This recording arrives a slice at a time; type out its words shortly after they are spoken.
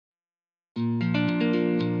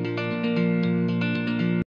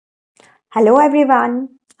Hello everyone,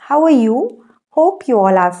 how are you? Hope you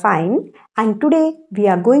all are fine. And today we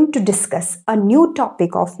are going to discuss a new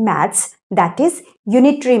topic of maths, that is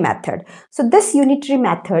unitary method. So this unitary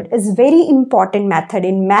method is very important method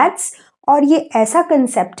in maths और ये ऐसा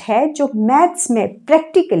concept है जो maths में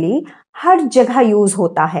practically हर जगह use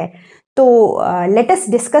होता है. तो let us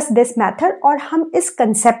discuss this method और हम इस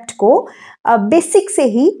concept को basic से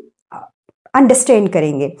ही अंडरस्टैंड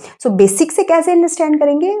करेंगे. सो बेसिक से कैसे अंडरस्टैंड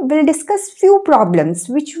करेंगे? Will discuss few problems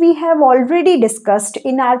which we have already discussed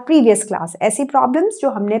in our previous class. ऐसी प्रॉब्लम्स जो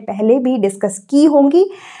हमने पहले भी डिस्कस की होंगी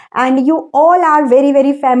and you all are very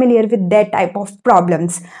very familiar with that type of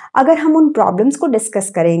problems. अगर हम उन प्रॉब्लम्स को डिस्कस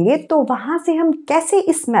करेंगे तो वहां से हम कैसे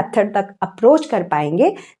इस मेथड तक अप्रोच कर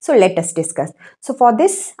पाएंगे. So let us discuss. So for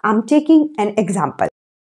this I am taking an example.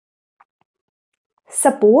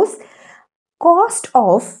 Suppose cost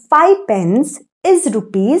of 5 pence is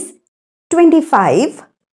rupees 25.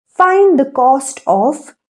 Find the cost of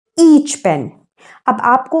each pen. अब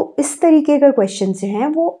आपको इस तरीके का क्वेश्चन जो हैं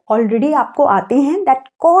वो ऑलरेडी आपको आते हैं. That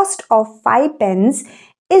cost of 5 pens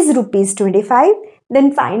is rupees 25.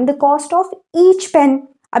 Then find the cost of each pen.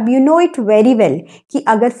 अब you know it very well कि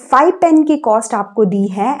अगर 5 पेन की कॉस्ट आपको दी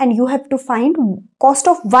है and you have to find cost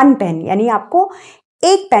of 1 pen, यानी आपको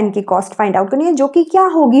एक पेन की कॉस्ट फाइंड आउट करनी है जो कि क्या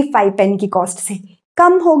होगी 5 पेन की कॉस्ट से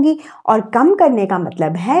कम होगी. और कम करने का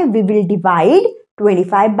मतलब है we will divide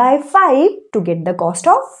 25 by 5 to get the cost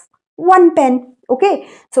of 1 pen. Okay,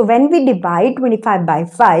 so when we divide 25 by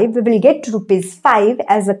 5 we will get rupees 5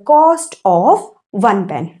 as a cost of 1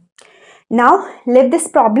 pen. Now let this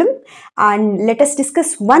problem and let us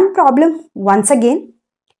discuss one problem once again.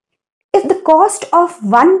 If the cost of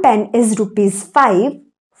 1 pen is rupees 5,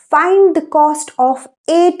 find the cost of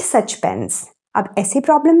 8 such pens. अब ऐसी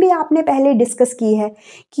problem भी आपने पहले discuss की है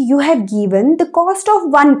कि you have given the cost of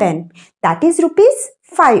 1 pen, that is rupees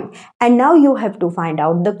 5, and now you have to find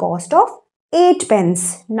out the cost of 8 pens.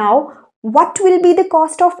 Now what will be the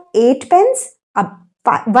cost of 8 pens?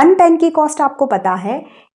 अब 1 pen की cost आपको पता है,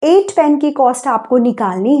 8 pen की cost आपको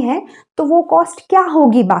निकालनी है, तो वो कॉस्ट क्या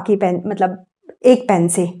होगी बाकी पेन मतलब एक पेन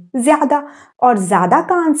से ज्यादा. और ज्यादा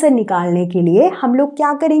का आंसर निकालने के लिए हम लोग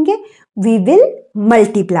क्या करेंगे? We will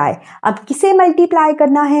multiply. अब किसे मल्टीप्लाई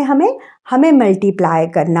करना है? हमें मल्टीप्लाई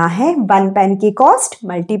करना है 1 पेन की cost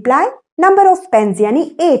multiply number of pens यानी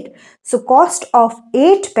 8. So cost of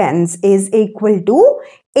 8 pens is equal to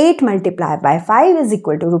 8 multiply by 5 is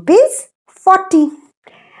equal to rupees 40.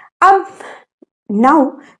 अब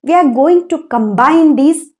now we are going to combine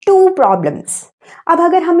these 2 problems. अब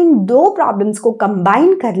अगर हम इन 2 प्रॉब्लम्स को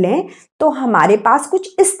कंबाइन कर लें तो हमारे पास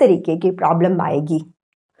कुछ इस तरीके की प्रॉब्लम आएगी.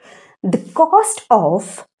 The cost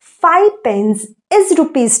of 5 pens is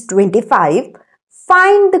rupees 25.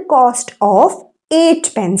 Find the cost of 8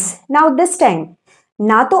 pens. Now this time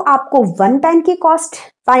ना तो आपको 1 पेन की कॉस्ट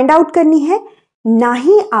फाइंड आउट करनी है, ना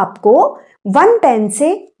ही आपको 1 पेन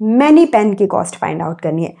से मैनी पेन की कॉस्ट फाइंड आउट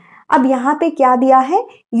करनी है. अब यहां पे क्या दिया है?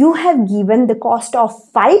 You have given the cost of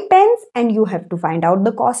 5 pens and you have to find out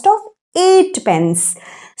the cost of 8 pens.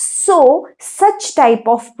 So such type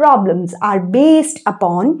of problems are based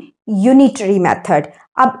upon unitary method.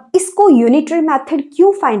 अब इसको यूनिटरी मेथड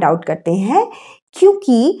क्यों फाइंड आउट करते हैं?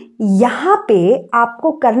 क्योंकि यहां पे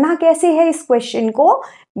आपको करना कैसे है इस क्वेश्चन को?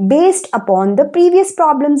 Based upon the previous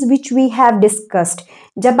problems which we have discussed.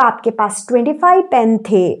 जब आपके पास 25 पेन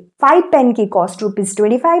थे, 5 पेन की कॉस्ट रुपीज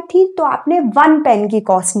 25 थी, तो आपने 1 पेन की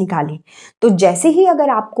कॉस्ट निकाली. तो जैसे ही अगर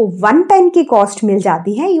आपको 1 पेन की कॉस्ट मिल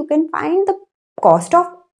जाती है you can find the cost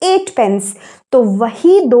of 8 pens. तो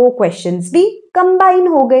वही 2 क्वेश्चंस भी कंबाइन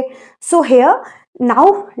हो गए. So here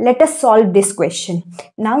now let us solve this question.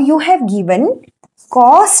 Now you have given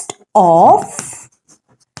cost of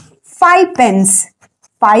 5 pens.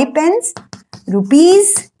 5 pens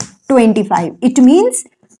rupees 25. It means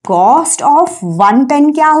cost of 1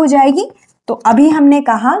 pen क्या हो जाएगी? तो अभी हमने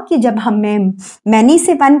कहा कि जब हमें मैनी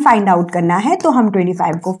से 1 फाइंड आउट करना है तो हम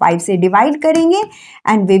 25 को 5 से डिवाइड करेंगे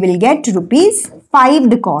and we will get rupees 5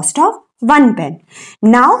 the cost of 1 pen.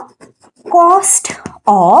 Now cost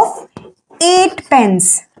of 8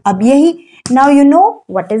 pens. अब यही now you know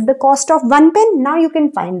what is the cost of 1 pen. Now you can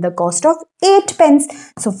find the cost of 8 pens.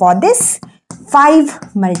 So for this 5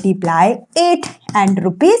 multiply 8 and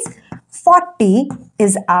rupees 40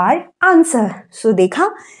 is our answer. So देखा,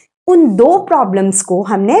 उन 2 problems को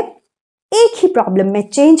हमने एक ही problem में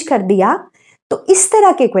change कर दिया. तो इस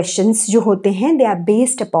तरह के क्वेश्चंस जो होते हैं they are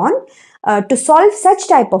based upon two solve such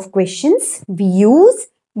type of questions we use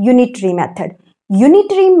unitary method.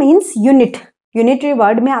 Unitary means unit. Unitary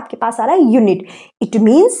word में आपके पास आ रहा है यूनिट. इट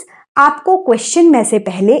मीन्स आपको क्वेश्चन में से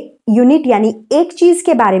पहले यूनिट यानी एक चीज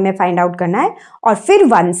के बारे में फाइंड आउट करना है और फिर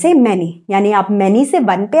वन से मैनी, यानी आप मैनी से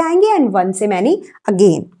वन पे आएंगे एंड वन से मैनी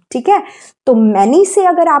अगेन, ठीक है। तो मैनी से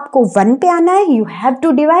अगर आपको वन पे आना है यू हैव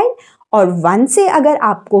टू डिवाइड, और वन से अगर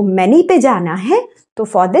आपको मैनी पे जाना है तो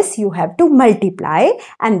for this you have to multiply,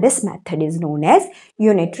 and this method is known as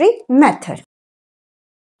unitary method.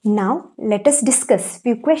 Now let us discuss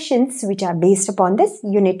few questions which are based upon this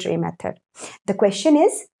unitary method. The question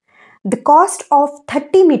is, the cost of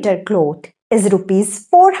 30 meter cloth is rupees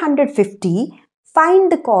 450.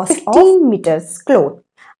 Find the cost of 15 meters cloth.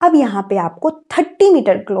 अब यहाँ पे आपको 30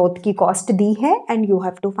 metre cloth की cost दी है and you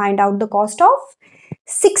have to find out the cost of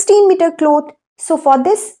 16 metre cloth. So for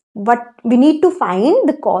this, what we need to find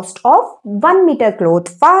the cost of 1 meter cloth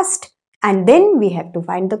first, and then we have to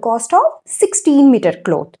find the cost of 16 meter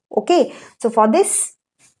cloth. Okay, so for this,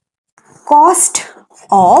 cost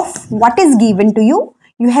of what is given to you?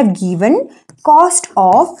 You have given cost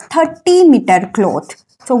of 30 meter cloth.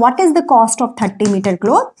 So what is the cost of 30 meter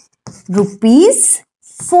cloth? Rupees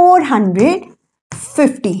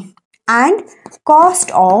 450. And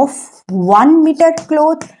cost of 1 meter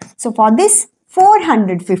cloth. So for this,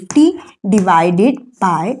 450 divided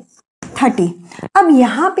by 30. अब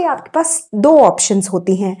यहाँ पे आपके पास दो options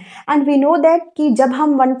होती हैं and we know that कि जब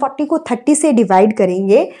हम 140 को 30 से डिवाइड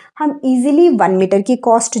करेंगे हम इजीली 1 मीटर की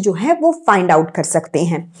कॉस्ट जो है वो फाइंड आउट कर सकते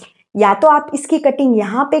हैं. या तो आप इसकी कटिंग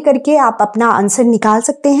यहाँ पे करके आप अपना आंसर निकाल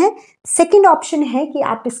सकते हैं. सेकेंड ऑप्शन है कि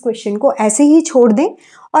आप इस क्वेश्चन को ऐसे ही छोड़ दें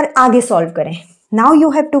और आगे सॉल्व करें. Now you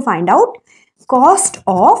have to find out cost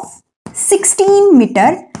of 16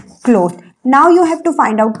 metre cloth. Now you have to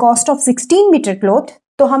find out cost of 16 metre cloth.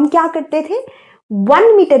 तो हम क्या करते थे,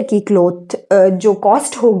 1 मीटर की क्लोथ जो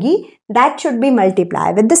कॉस्ट होगी that should be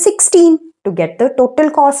multiply with the 16 to get the total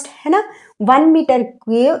cost, है ना. 1 मीटर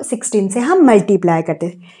के 16 से हम मल्टीप्लाई करते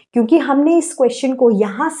थे. क्योंकि हमने इस क्वेश्चन को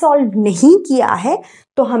यहाँ सॉल्व नहीं किया है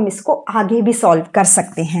तो हम इसको आगे भी सॉल्व कर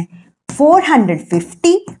सकते हैं.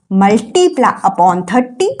 450 मल्टीप्लाई अपॉन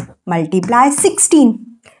 30 मल्टीप्लाई 16.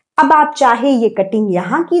 अब आप चाहे ये कटिंग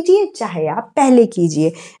यहाँ कीजिए चाहे आप पहले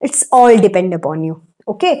कीजिए, it's all depend upon you.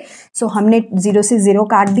 Okay, सो हमने 0 से 0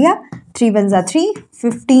 काट दिया. 3 1 जा 3,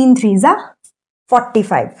 15 3 जा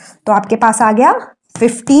 45. तो आपके पास आ गया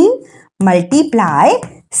 15 मल्टीप्लाई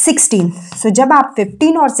 16. सो जब आप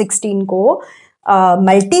 15 और 16 को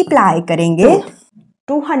मल्टीप्लाई करेंगे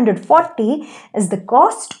 240 is the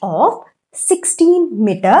cost of 16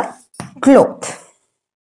 metre cloth.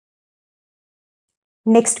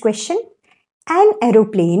 Next question. An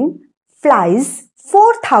aeroplane flies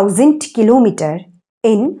 4,000 kilometers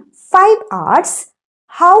in 5 hours.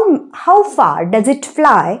 How far does it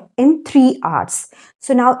fly in 3 hours?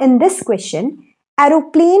 So now in this question,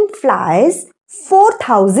 aeroplane flies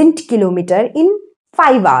 4,000 kilometers in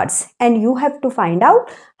 5 hours and you have to find out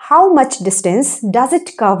how much distance does it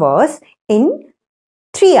covers in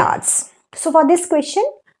 3 hours. So for this question,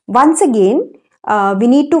 once again, we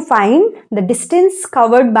need to find the distance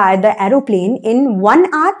covered by the aeroplane in 1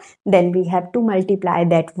 hour. Then we have to multiply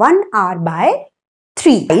that 1 hour by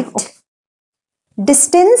 3. Right?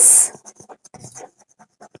 Distance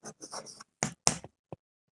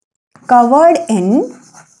covered in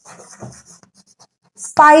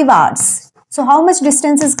 5 hours. So how much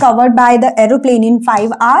distance is covered by the aeroplane in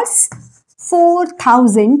 5 hours?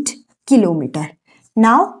 4,000 kilometers.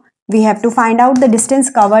 Now we have to find out the distance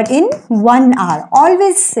covered in 1 hour.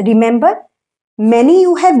 Always remember, many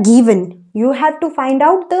you have given. You have to find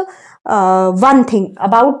out the one thing,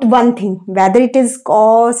 whether it is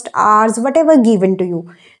cost, hours, whatever given to you.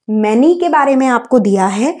 Many के बारे में आपको दिया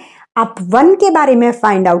है, आप 1 के बारे में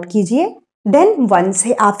find out कीजिए, then 1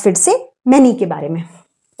 से आप फिर से many के बारे में.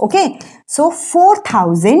 Okay, so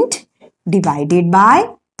 4,000 divided by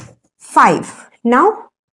 5. Now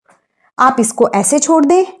आप इसको ऐसे छोड़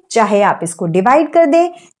दें, चाहे आप इसको डिवाइड कर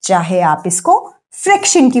दें, चाहे आप इसको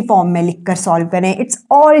फ्रैक्शन की फॉर्म में लिखकर सॉल्व करें. It's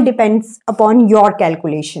all depends upon your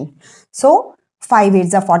calculation. सो 5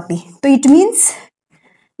 8 40. तो it means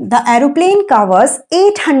the aeroplane covers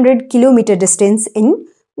 800 kilometre distance in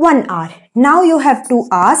 1 hour. Now you have to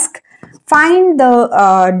ask find the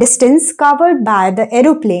distance covered by the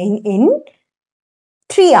aeroplane in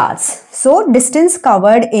 3 hours. So distance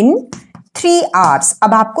covered in 3 hours.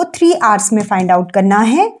 अब आपको 3 hours में find out करना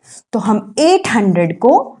है तो हम 800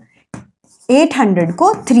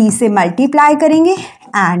 को 3 से multiply करेंगे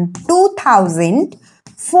and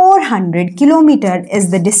 2,400 kilometre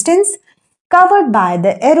is the distance covered by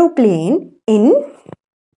the aeroplane in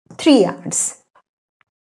 3 hours.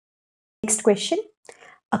 Next question.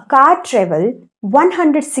 A car travel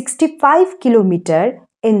 165 kilometer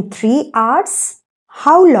in 3 hours.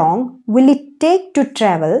 how long will it take to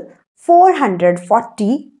travel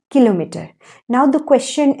 440 kilometer? Now the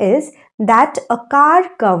question is that a car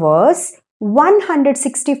covers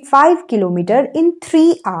 165 kilometre in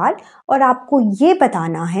 3 our और आपको ये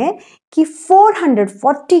बताना है कि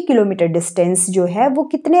 440 kilometre distance जो है वो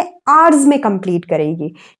कितने आवर्स में कंप्लीट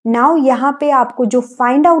करेगी. नाउ यहाँ पे आपको जो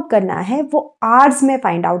फाइंड आउट करना है वो आवर्स में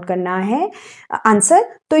फाइंड आउट करना है आंसर.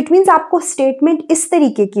 तो इट मीन्स आपको स्टेटमेंट इस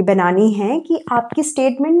तरीके की बनानी है कि आपकी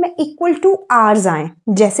स्टेटमेंट में इक्वल टू आवर्स आए.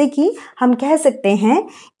 जैसे कि हम कह सकते हैं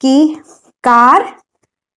कि car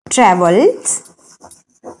travels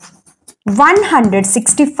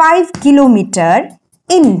 165 kilometre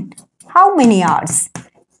in how many hours?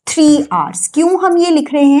 3 hours. क्यों हम ये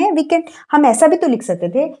लिख रहे हैं? हम ऐसा भी तो लिख सकते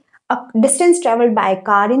थे, distance travelled by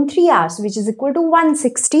car in 3 hours which is equal to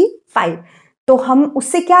 165. तो हम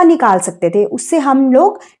उससे क्या निकाल सकते थे? उससे हम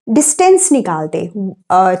लोग डिस्टेंस निकालते,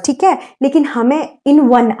 ठीक है. लेकिन हमें इन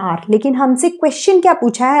 1 आवर, लेकिन हमसे क्वेश्चन क्या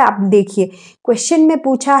पूछा है आप देखिए. क्वेश्चन में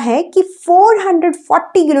पूछा है कि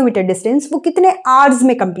 440 किलोमीटर डिस्टेंस वो कितने आवर्स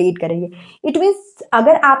में कंप्लीट करेंगे. इट मीन्स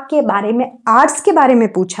अगर आपके बारे में आवर्स के बारे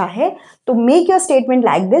में पूछा है तो make your statement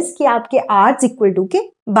like this कि आपके आवर्स इक्वल टू के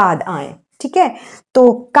बाद आए. ठीक है.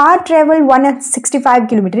 तो कार ट्रेवल 165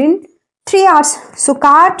 किलोमीटर इन 3 hours. So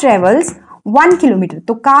car travels 1 kilometre.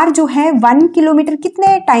 तो कार जो है 1 किलोमीटर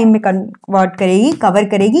कितने टाइम में कवर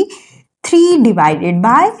करेगी? 3 डिवाइडेड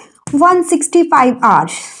बाय 165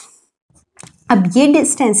 आवर्स. अब ये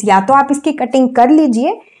डिस्टेंस या तो आप इसकी कटिंग कर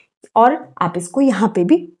लीजिए और आप इसको यहां पे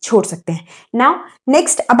भी छोड़ सकते हैं. नाउ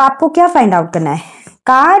नेक्स्ट अब आपको क्या फाइंड आउट करना है?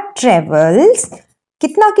 कार ट्रेवल्स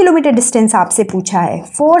कितना किलोमीटर डिस्टेंस आपसे पूछा है?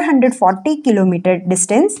 440 kilometre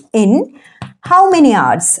distance in how many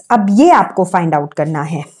hours? अब ये आपको फाइंड आउट करना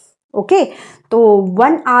है. ओके. तो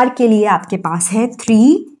 1 आवर के लिए आपके पास है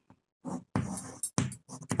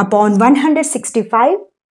 3/165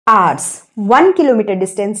 आवर्स. 1 किलोमीटर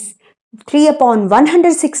डिस्टेंस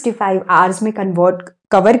 3/165 आवर्स में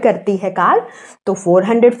कवर करती है कार. तो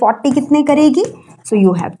 440 कितने करेगी? So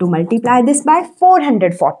you have to multiply this by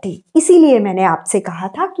 440. इसीलिए मैंने आपसे कहा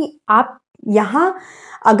था कि आप यहां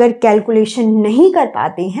अगर कैलकुलेशन नहीं कर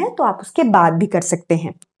पाते हैं तो आप उसके बाद भी कर सकते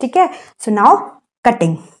हैं. ठीक है. So now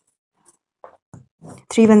cutting.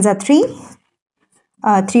 3 1s are 3,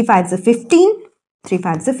 3 5s are 15, 3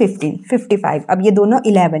 5s are 15, 55. अब ये दोनों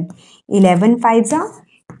 11, 11 5s are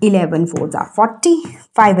 11 4s are 40,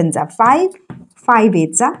 5 1s are 5, 5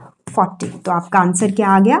 8s are 40. तो आपका आंसर क्या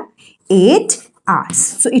आ गया? 8 hours.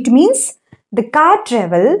 So it means the car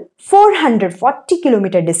travel 440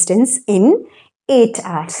 kilometer distance in 8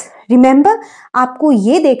 hours. Remember आपको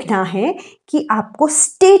ये देखना है कि आपको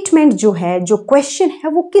स्टेटमेंट जो है, जो क्वेश्चन है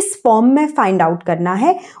वो किस फॉर्म में फाइंड आउट करना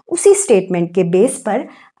है. उसी स्टेटमेंट के बेस पर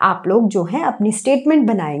आप लोग जो है अपनी स्टेटमेंट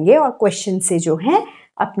बनाएंगे और क्वेश्चन से जो है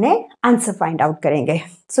अपने आंसर फाइंड आउट करेंगे.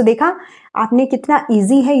 सो देखा आपने कितना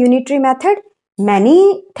इजी है यूनिटरी मेथड.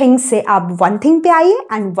 मैनी थिंग्स से आप वन थिंग पे आइए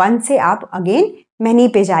एंड वन से आप अगेन मैनी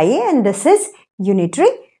पे जाइए and this is unitary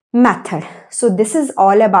method. So this is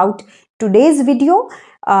all about today's video.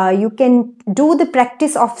 You can do the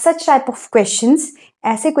practice of such type of questions.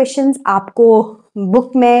 ऐसे questions आपको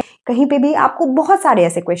बुक में कहीं पे भी आपको बहुत सारे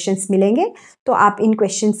ऐसे questions मिलेंगे. तो आप इन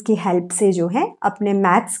questions की help से जो है अपने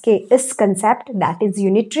maths के इस concept that is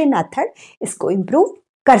unitary method इसको improve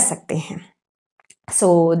कर सकते हैं. So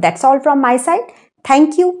that's all from my side. Thank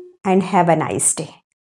you and have a nice day.